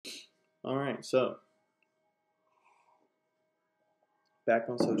All right, so back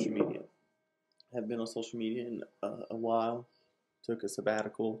on social media. Have been on social media in a while. Took a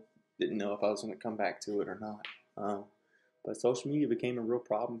sabbatical. Didn't know if I was going to come back to it or not. But social media became a real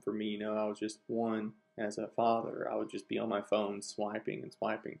problem for me. I was just one as a father. I would just be on my phone swiping and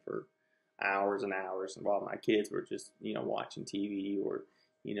swiping for hours and hours, and while my kids were just watching TV or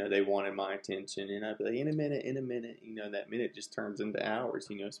they wanted my attention, and I'd be like, in a minute, that minute just turns into hours.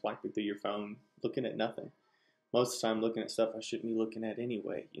 Swiping through your phone, looking at nothing. Most of the time, looking at stuff I shouldn't be looking at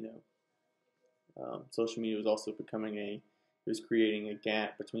anyway. Social media was also becoming it was creating a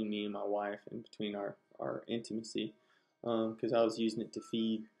gap between me and my wife and between our intimacy, because I was using it to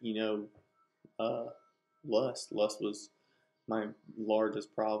feed, uh, lust. Lust was my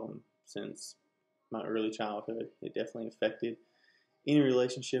largest problem since my early childhood. It definitely affected any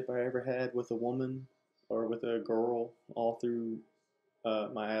relationship I ever had with a woman or with a girl all through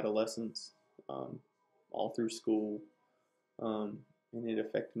my adolescence, um, all through school, um, and it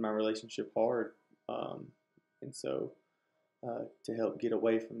affected my relationship hard. Um, and so, to help get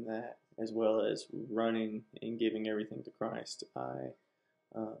away from that, as well as running and giving everything to Christ, I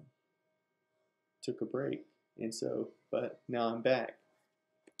um, took a break. And so, but now I'm back.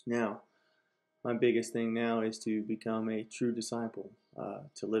 Now, my biggest thing now is to become a true disciple,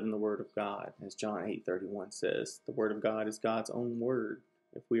 to live in the Word of God. As John 8:31 says, the Word of God is God's own Word.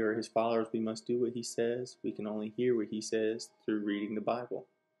 If we are His followers, we must do what He says. We can only hear what He says through reading the Bible.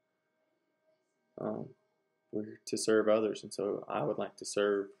 We're to serve others, and so I would like to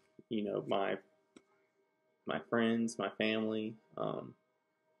serve, my friends, my family,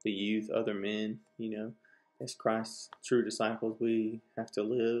 the youth, other men. As Christ's true disciples, we have to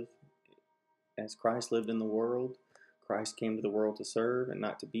live as Christ lived in the world. Christ came to the world to serve and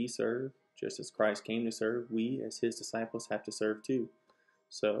not to be served. Just as Christ came to serve, we as His disciples have to serve too.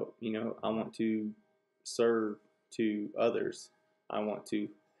 So, I want to serve to others. I want to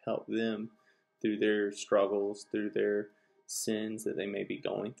help them through their struggles, through their sins that they may be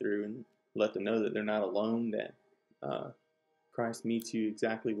going through, and let them know that they're not alone, that Christ meets you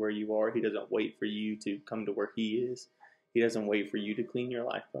exactly where you are. He doesn't wait for you to come to where He is. He doesn't wait for you to clean your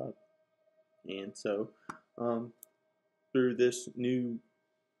life up. And so, um, through this new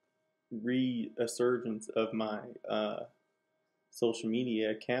resurgence of my social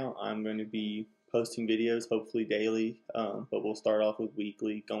media account, I'm going to be posting videos, hopefully daily, but we'll start off with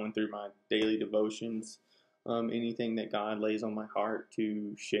weekly, going through my daily devotions, anything that God lays on my heart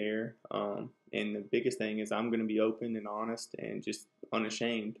to share. And the biggest thing is I'm going to be open and honest and just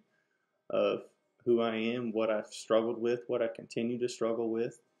unashamed of who I am, what I've struggled with, what I continue to struggle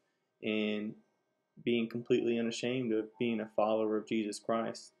with, and being completely unashamed of being a follower of Jesus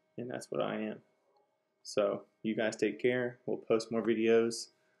Christ. And that's what I am. So, you guys take care. We'll post more videos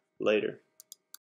later.